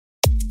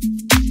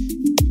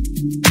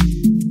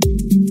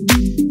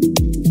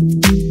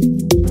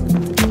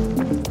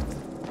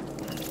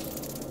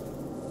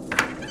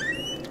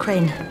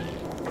Crane.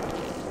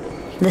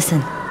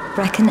 Listen,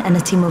 Brecken and a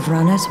team of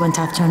runners went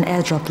after an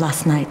airdrop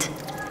last night.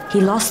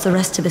 He lost the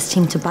rest of his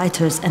team to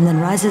biters, and then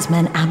Rise's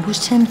men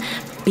ambushed him,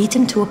 beat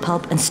him to a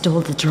pulp, and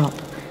stole the drop.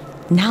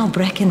 Now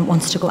Brecken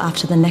wants to go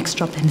after the next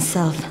drop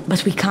himself,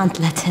 but we can't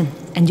let him,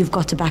 and you've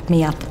got to back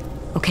me up,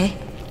 okay?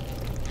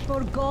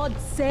 For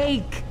God's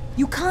sake!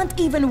 You can't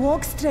even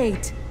walk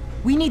straight!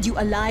 We need you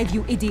alive,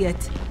 you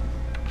idiot!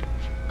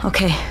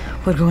 Okay,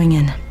 we're going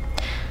in.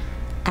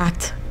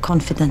 Act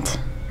confident.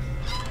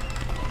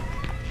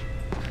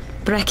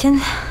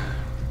 Brecken?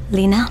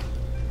 Lena?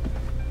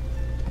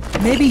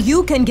 Maybe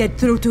you can get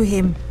through to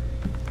him.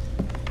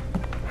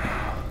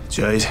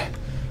 Jade,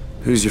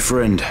 who's your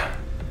friend?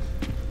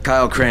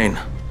 Kyle Crane.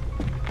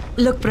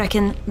 Look,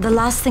 Brecken, the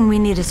last thing we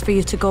need is for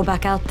you to go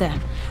back out there.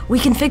 We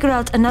can figure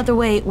out another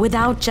way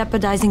without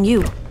jeopardizing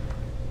you.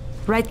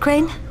 Right,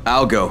 Crane?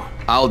 I'll go.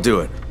 I'll do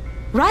it.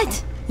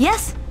 Right.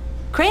 Yes.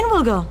 Crane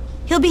will go.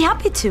 He'll be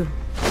happy to.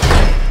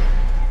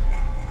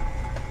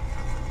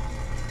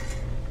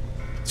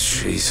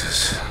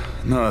 Jesus.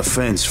 No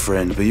offense,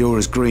 friend, but you're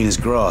as green as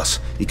grass.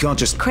 You can't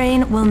just...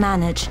 Crane will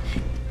manage.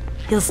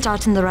 He'll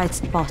start in the right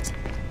spot.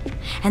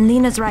 And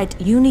Lena's right,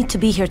 you need to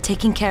be here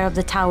taking care of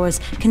the towers,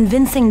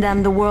 convincing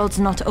them the world's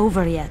not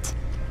over yet.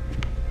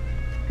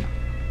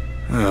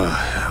 Oh,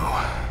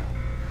 hell.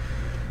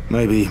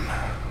 Maybe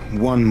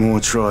one more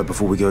try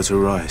before we go to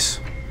Rice.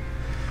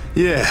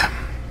 Yeah,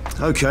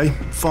 okay,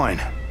 fine.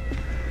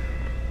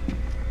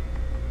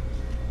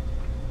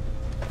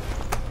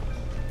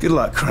 Good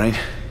luck, Crane.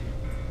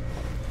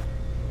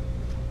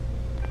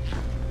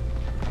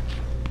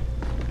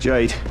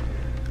 Jade,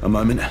 a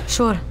moment.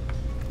 Sure.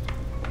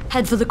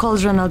 Head for the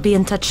cauldron, I'll be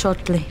in touch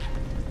shortly.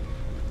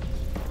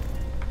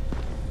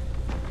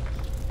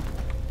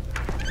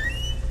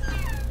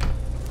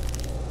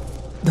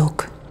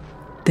 Look,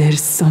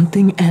 there's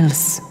something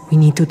else we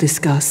need to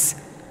discuss.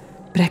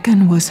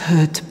 Brecken was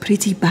hurt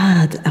pretty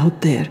bad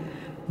out there.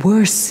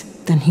 Worse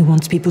than he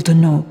wants people to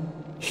know.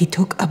 He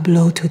took a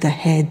blow to the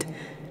head.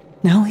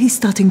 Now he's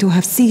starting to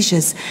have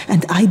seizures,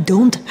 and I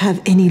don't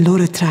have any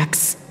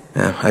Loratrax.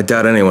 Yeah, I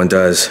doubt anyone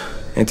does.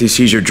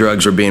 Anti-seizure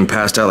drugs were being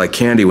passed out like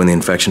candy when the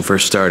infection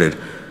first started.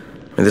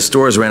 And the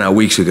stores ran out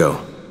weeks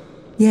ago.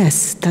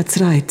 Yes, that's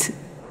right.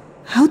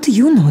 How do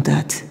you know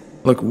that?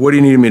 Look, what do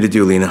you need me to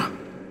do, Lena?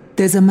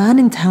 There's a man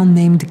in town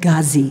named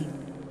Ghazi.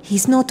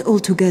 He's not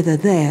altogether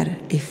there,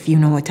 if you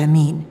know what I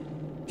mean.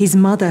 His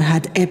mother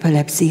had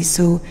epilepsy,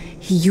 so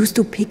he used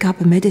to pick up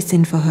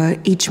medicine for her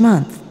each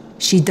month.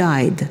 She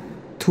died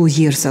 2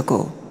 years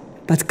ago.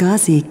 But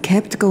Ghazi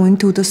kept going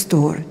to the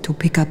store to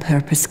pick up her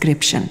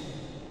prescription.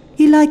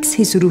 He likes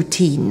his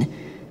routine,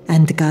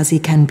 and Ghazi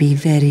can be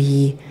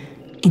very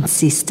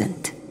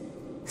insistent.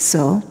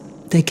 So,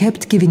 they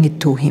kept giving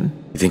it to him.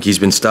 You think he's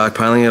been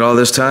stockpiling it all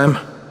this time?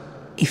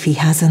 If he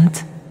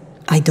hasn't,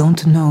 I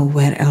don't know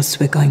where else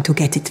we're going to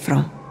get it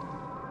from.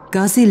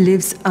 Ghazi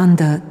lives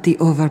under the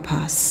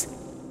overpass.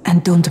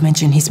 And don't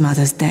mention his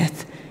mother's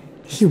death.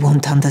 He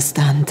won't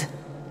understand.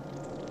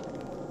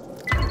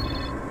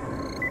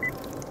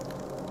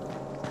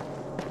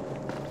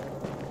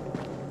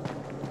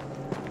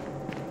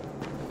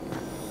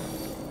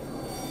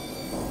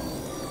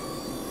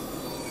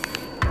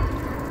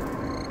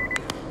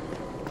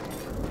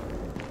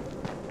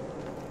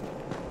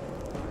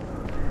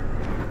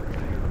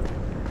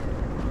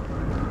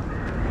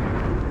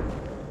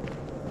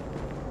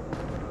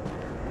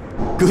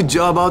 Good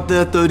job out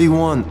there,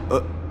 31.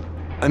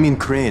 I mean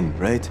Crane,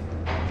 right?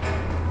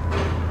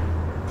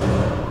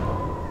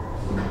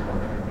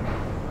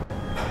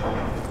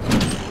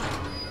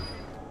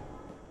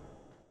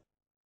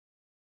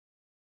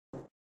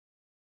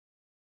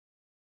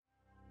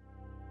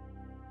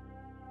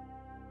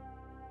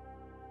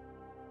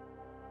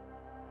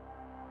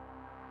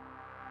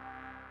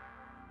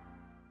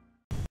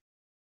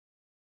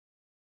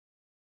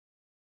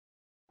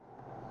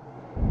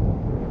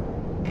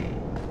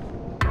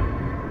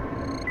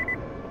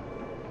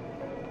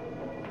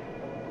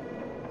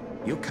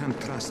 You can't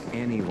trust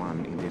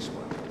anyone in this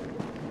world.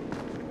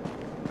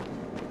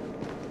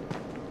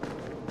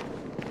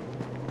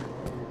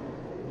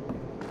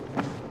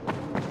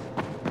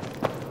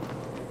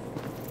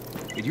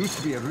 It used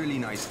to be a really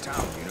nice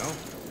town, you know?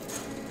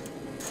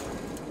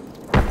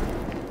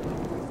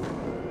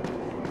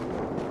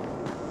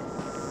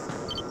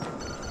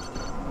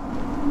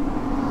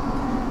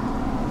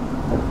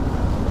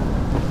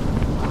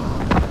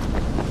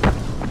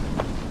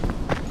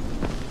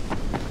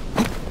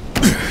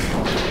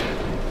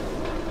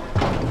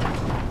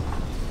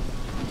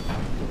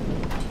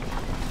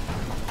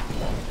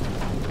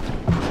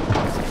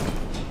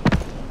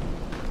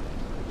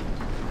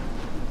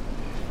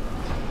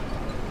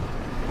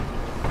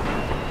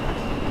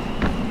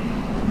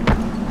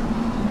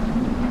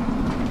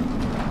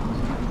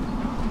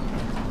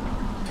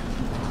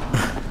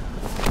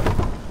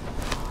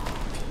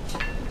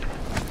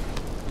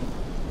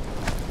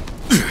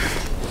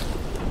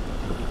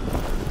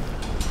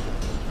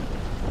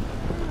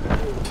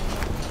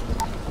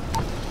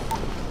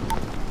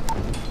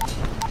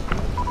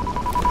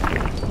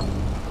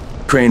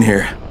 Crane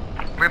here.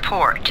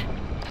 Report.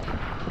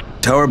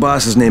 Tower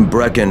boss is named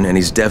Brecken, and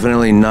he's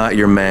definitely not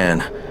your man.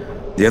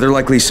 The other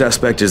likely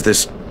suspect is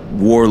this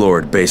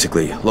warlord,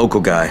 basically.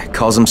 Local guy.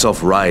 Calls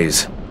himself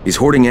Rise. He's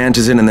hoarding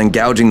antizin and then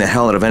gouging the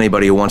hell out of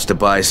anybody who wants to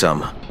buy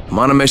some. I'm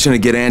on a mission to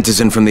get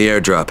antizin from the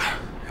airdrop.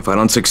 If I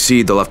don't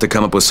succeed, they'll have to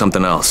come up with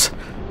something else.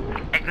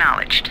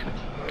 Acknowledged.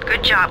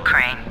 Good job,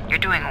 Crane. You're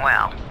doing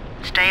well.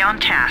 Stay on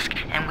task,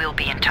 and we'll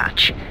be in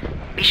touch.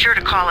 Be sure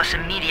to call us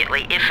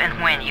immediately if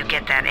and when you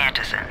get that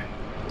antizin.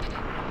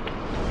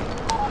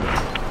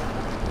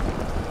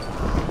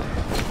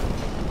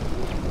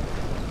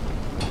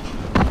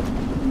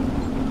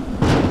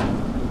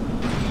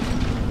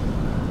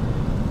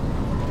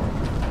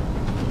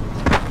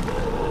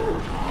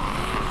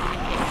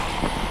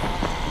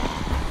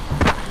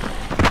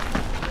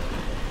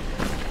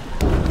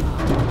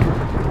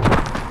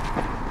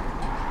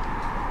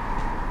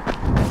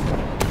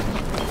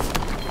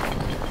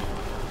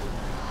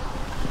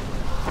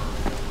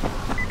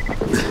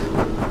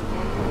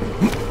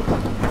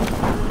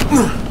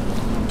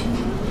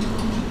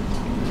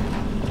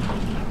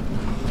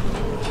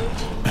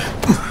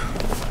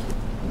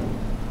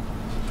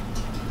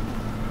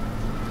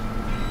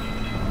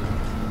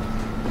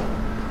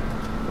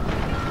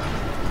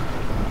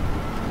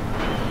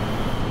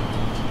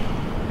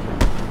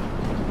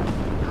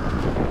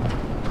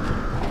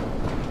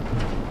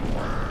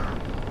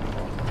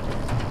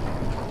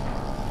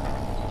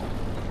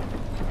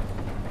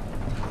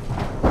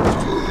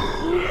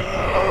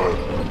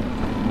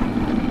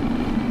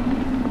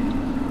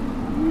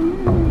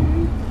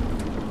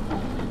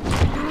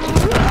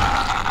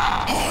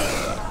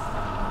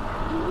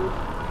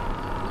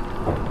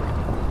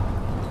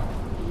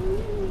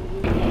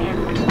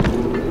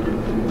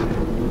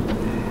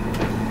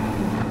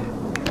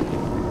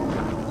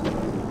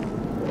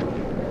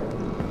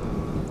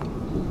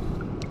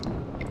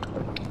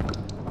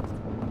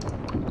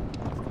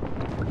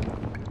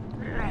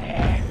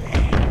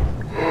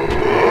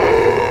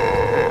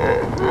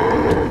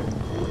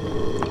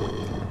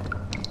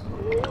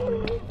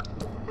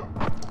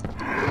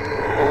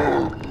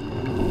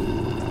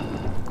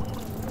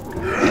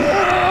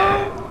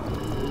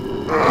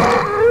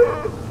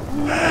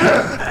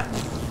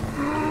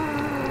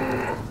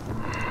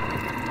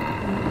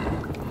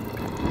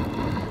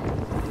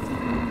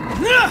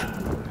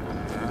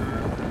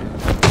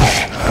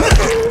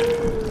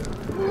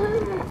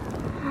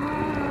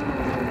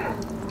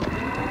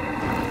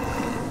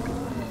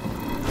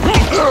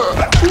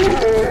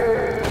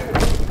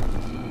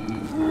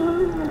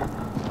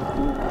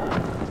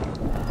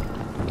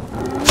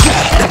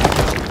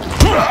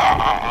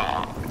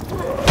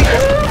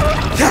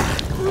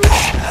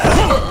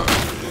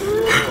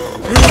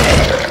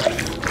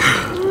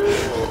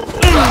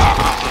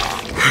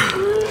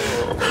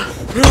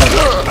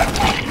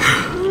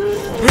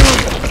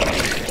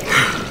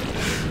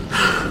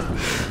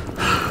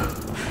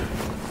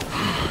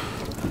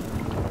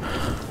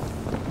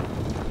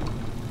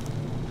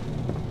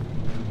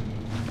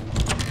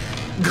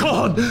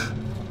 God!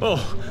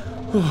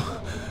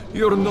 Oh,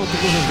 you're not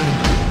one of them.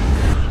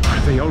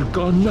 Are they all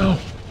gone now?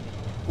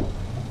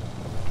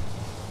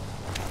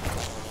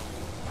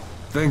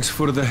 Thanks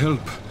for the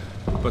help,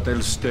 but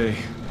I'll stay.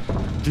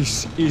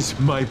 This is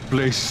my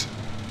place.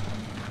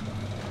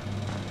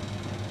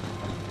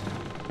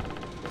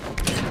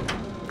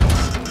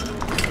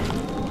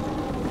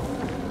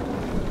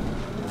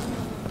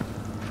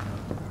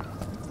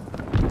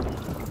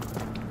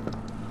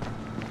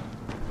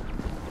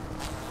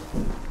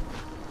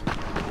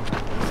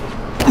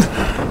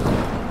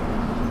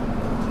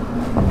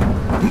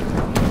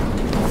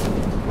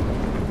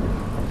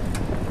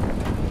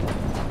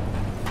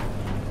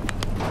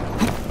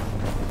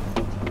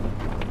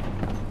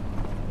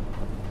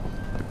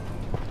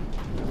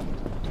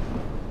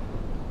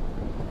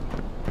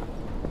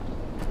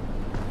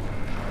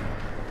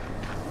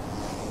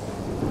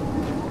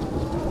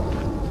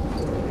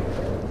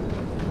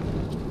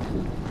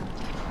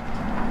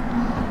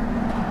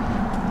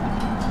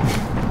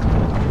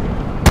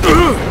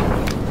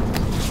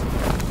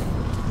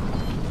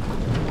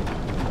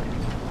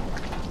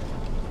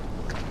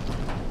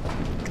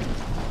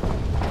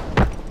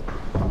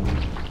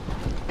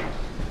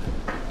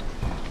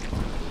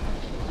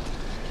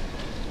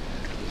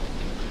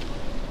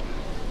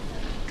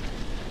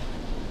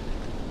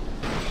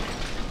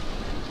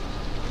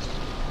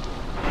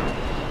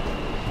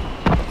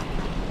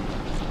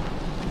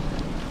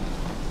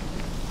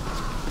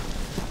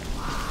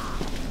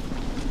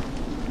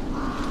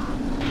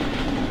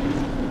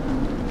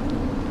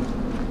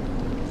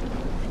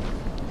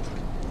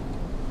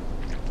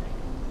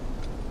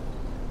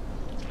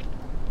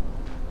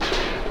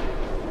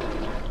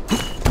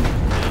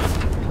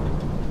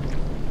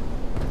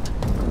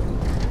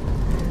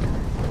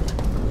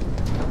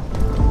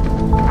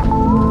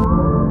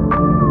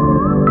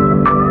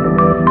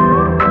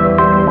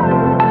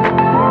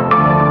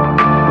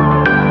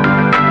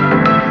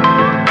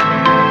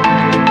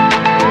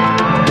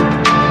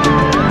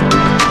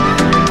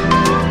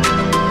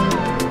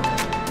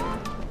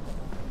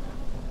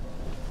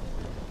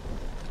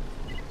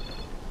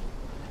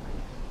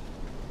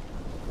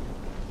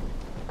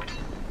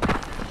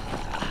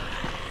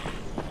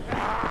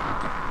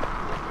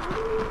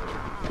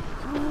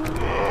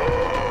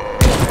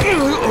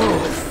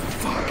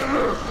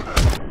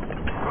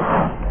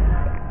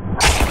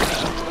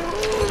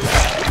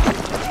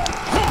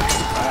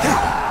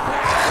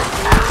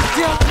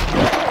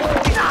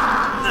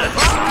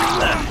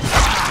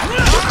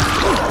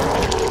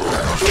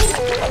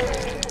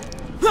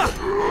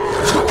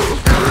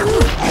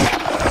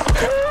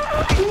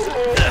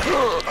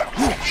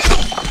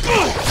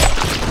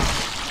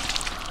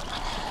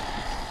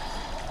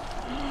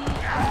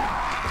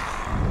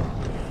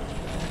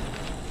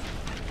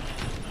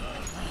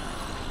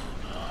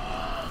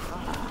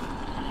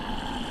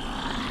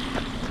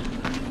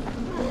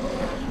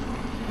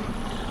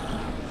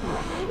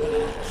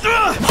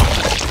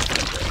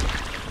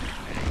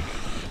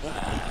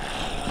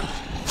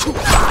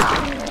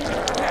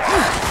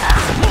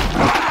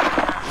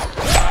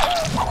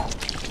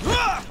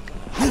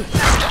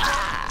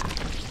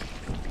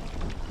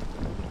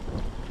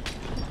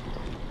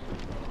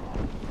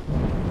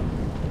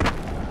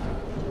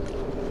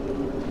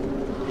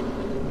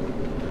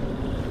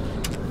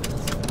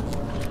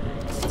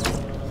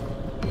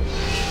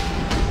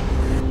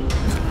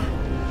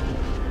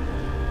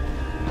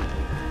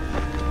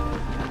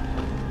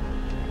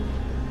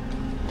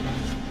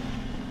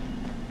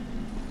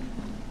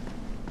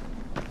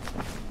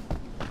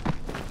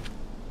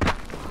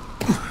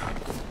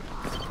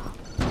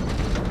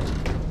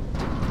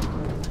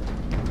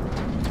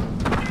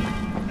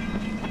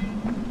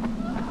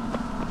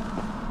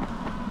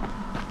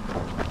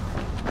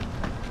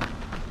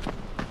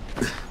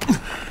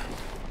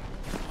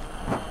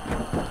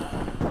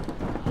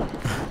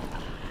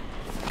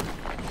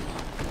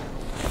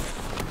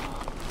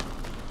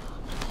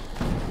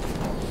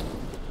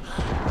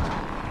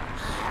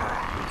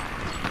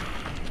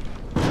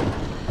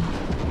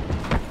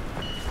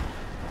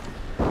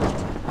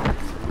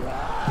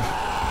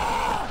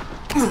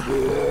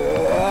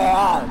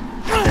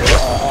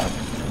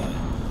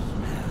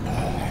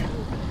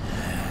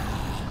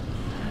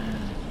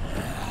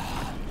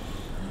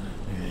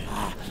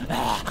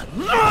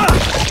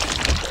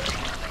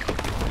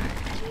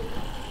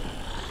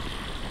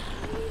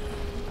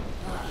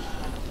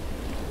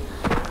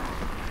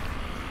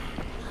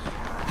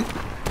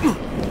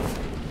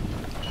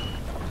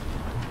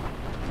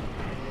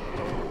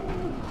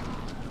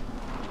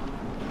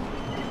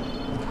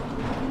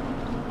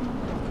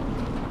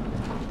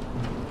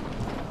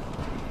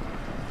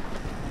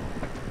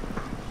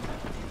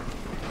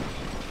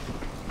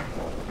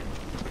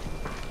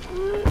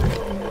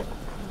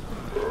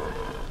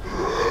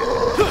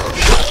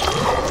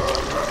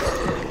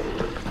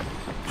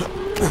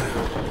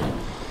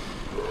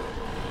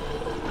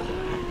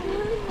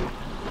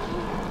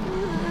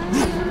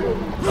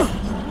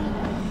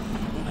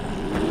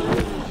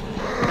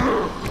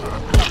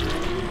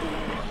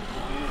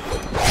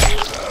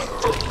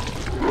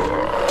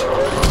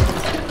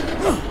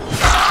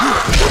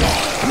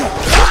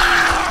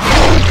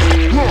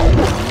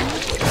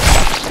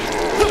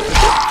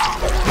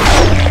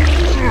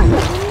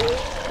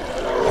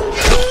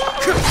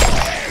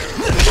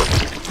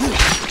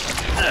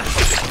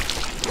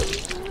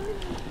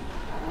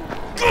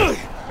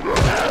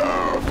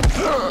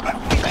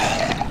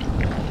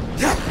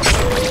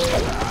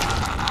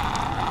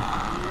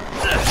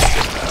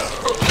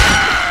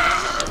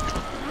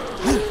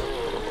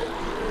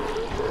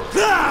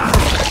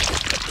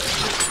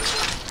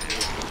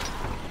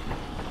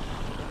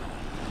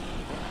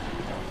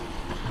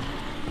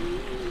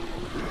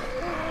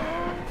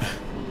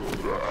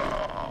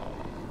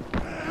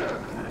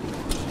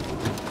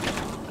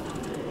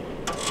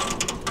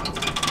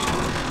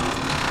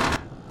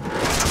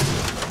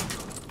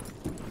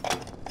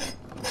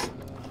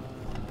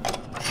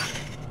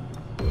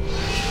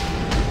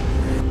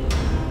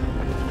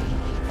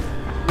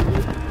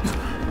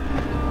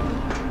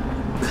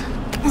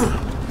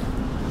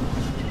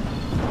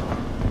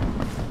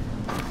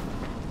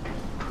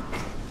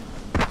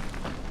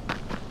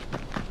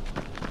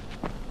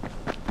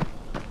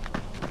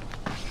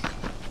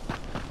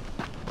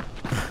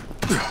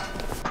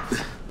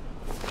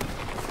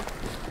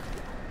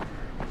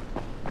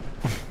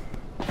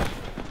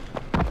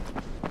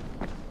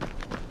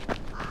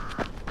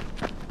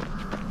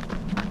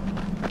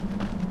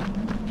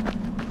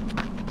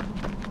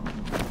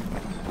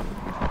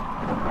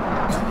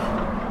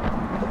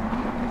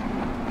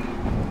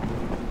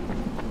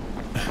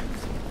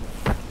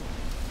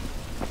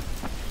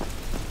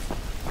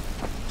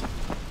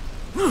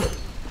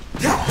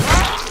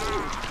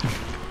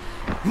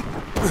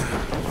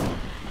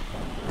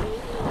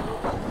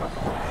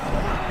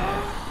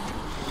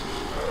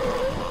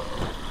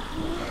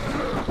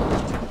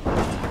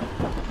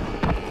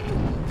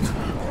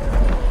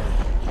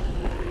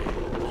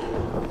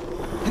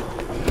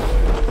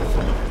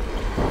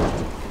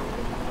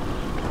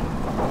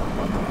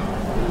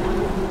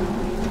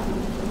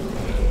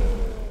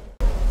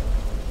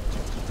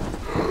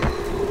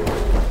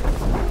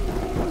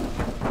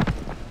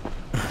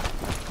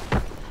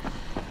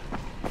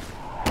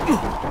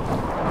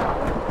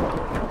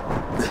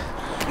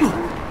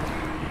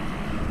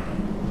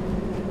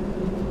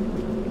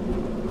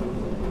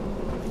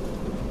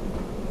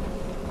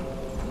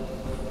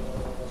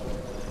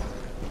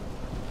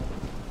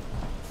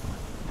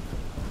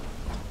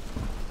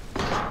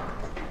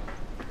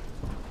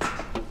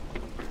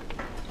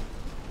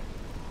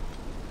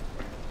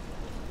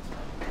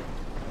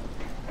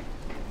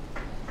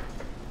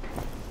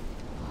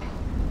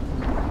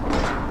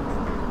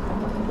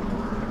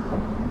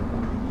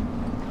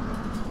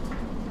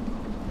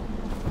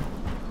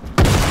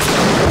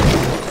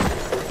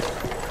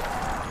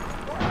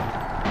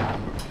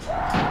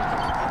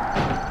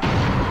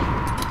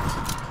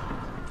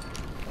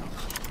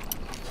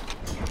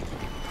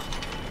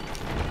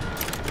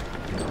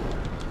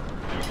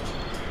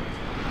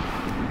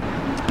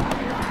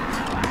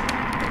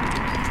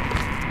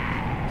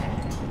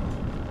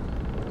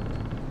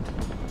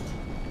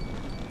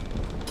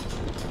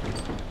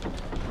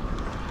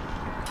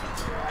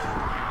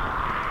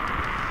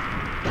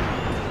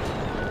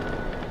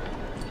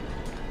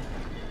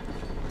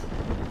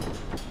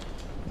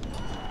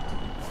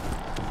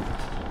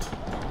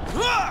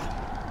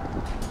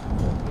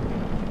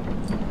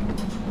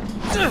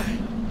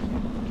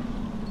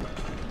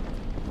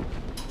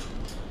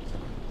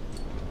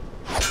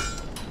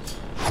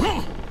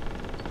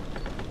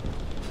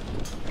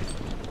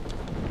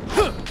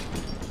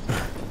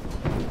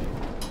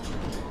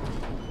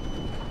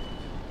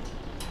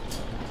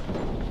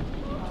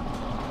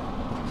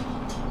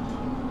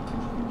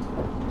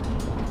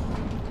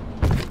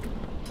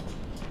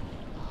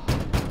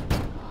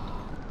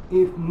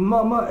 If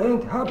Mama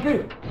ain't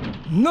happy,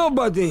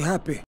 nobody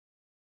happy.